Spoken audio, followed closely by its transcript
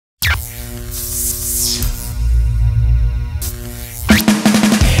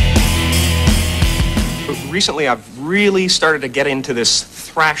recently I've really started to get into this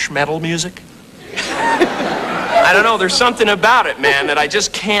thrash metal music. I don't know, there's something about it, man, that I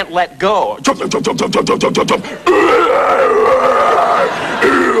just can't let go. It's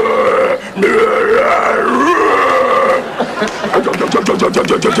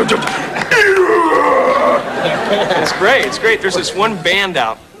great, it's great. There's this one band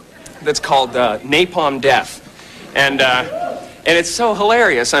out that's called Napalm Death. And it's so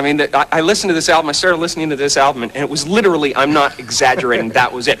hilarious. I mean, I listened to this album, I started listening to this album, and it was literally, I'm not exaggerating,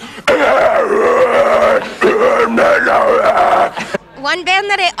 that was it. One band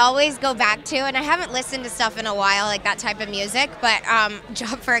that I always go back to, and I haven't listened to stuff in a while, like that type of music, but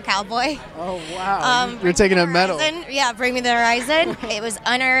Job for a Cowboy. Oh, wow. You're taking a metal. Yeah, Bring Me the Horizon. It was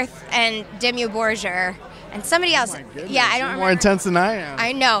Unearth and Dimmu Borgir. And somebody else. Yeah, I don't remember. More intense than I am.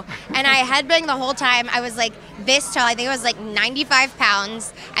 I know. And I headbanged the whole time. I was like this tall. I think it was like 95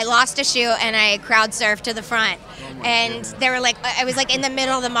 pounds. I lost a shoe and I crowd surfed to the front. And they were like, I was like in the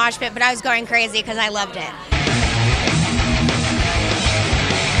middle of the mosh pit, but I was going crazy because I loved it.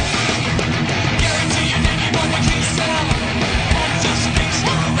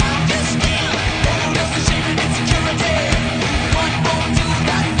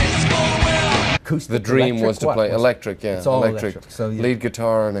 The dream was to play electric, yeah. It's all electric. So lead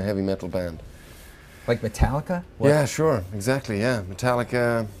guitar in a heavy metal band. Like Metallica? What? Yeah, sure, exactly, yeah.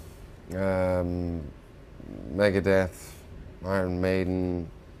 Metallica, Megadeth, Iron Maiden,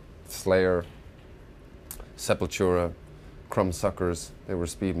 Slayer, Sepultura, Crumbsuckers. They were a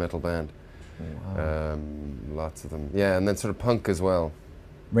speed metal band. Wow. Lots of them. Yeah, and then sort of punk as well.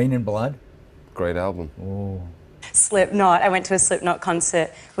 Rain and Blood? Great album. Oh. Slipknot. I went to a Slipknot concert.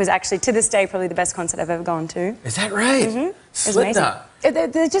 It was actually, to this day, probably the best concert I've ever gone to. Is that right? Mm-hmm. Slipknot?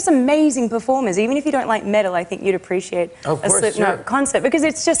 They're just amazing performers. Even if you don't like metal, I think you'd appreciate a Slipknot concert because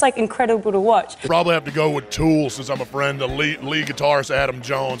it's just like incredible to watch. Probably have to go with Tool since I'm a friend of lead guitarist Adam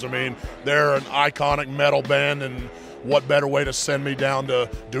Jones. I mean, they're an iconic metal band, and what better way to send me down to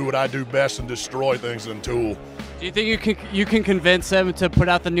do what I do best and destroy things than Tool. Do you think you can convince them to put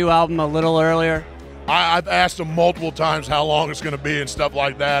out the new album a little earlier? I've asked them multiple times how long it's going to be and stuff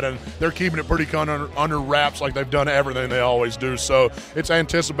like that, and they're keeping it pretty under wraps like they've done everything they always do. So it's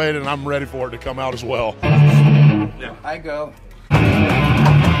anticipated, and I'm ready for it to come out as well. Yeah. I go.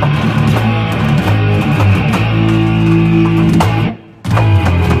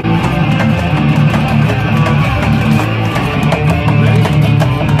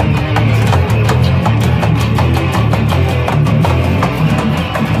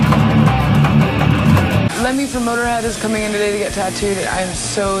 Lemmy from Motorhead is coming in today to get tattooed, and I am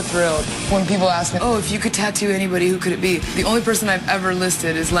so thrilled. When people ask me, oh, if you could tattoo anybody, who could it be? The only person I've ever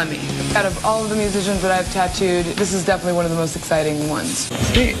listed is Lemmy. Out of all of the musicians that I've tattooed, this is definitely one of the most exciting ones.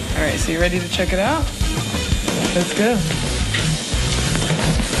 Sweet. All right, so you ready to check it out? Let's go.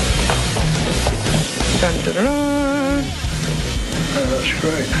 Dun, dun, dun, dun. Oh, that's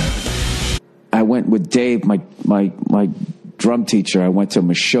great. I went with Dave, my drum teacher. I went to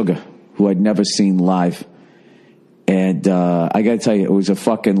Meshuggah, who I'd never seen live. And I got to tell you, it was a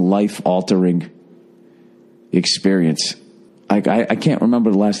fucking life-altering experience. I can't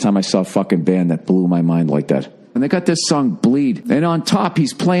remember the last time I saw a fucking band that blew my mind like that. And they got this song, Bleed. And on top,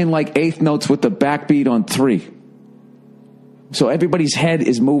 he's playing like eighth notes with the backbeat on 3. So everybody's head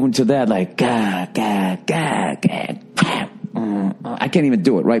is moving to that, like, ga, ga, ga, ga, ga. I can't even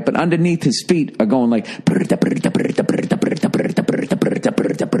do it, right? But underneath his feet are going like,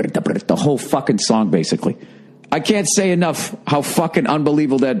 the whole fucking song, basically. I can't say enough how fucking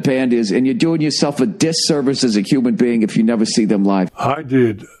unbelievable that band is, and you're doing yourself a disservice as a human being if you never see them live. I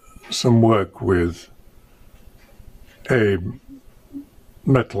did some work with a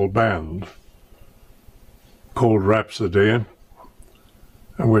metal band called Rhapsody,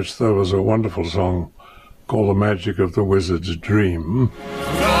 in which there was a wonderful song called The Magic of the Wizard's Dream.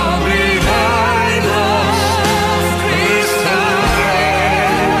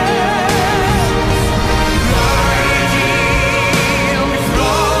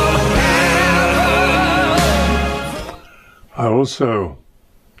 I also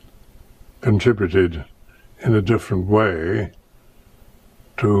contributed in a different way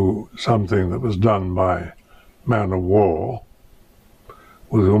to something that was done by Man of War,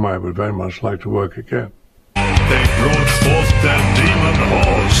 with whom I would very much like to work again. They brought forth their demon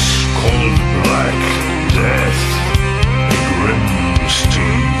horde.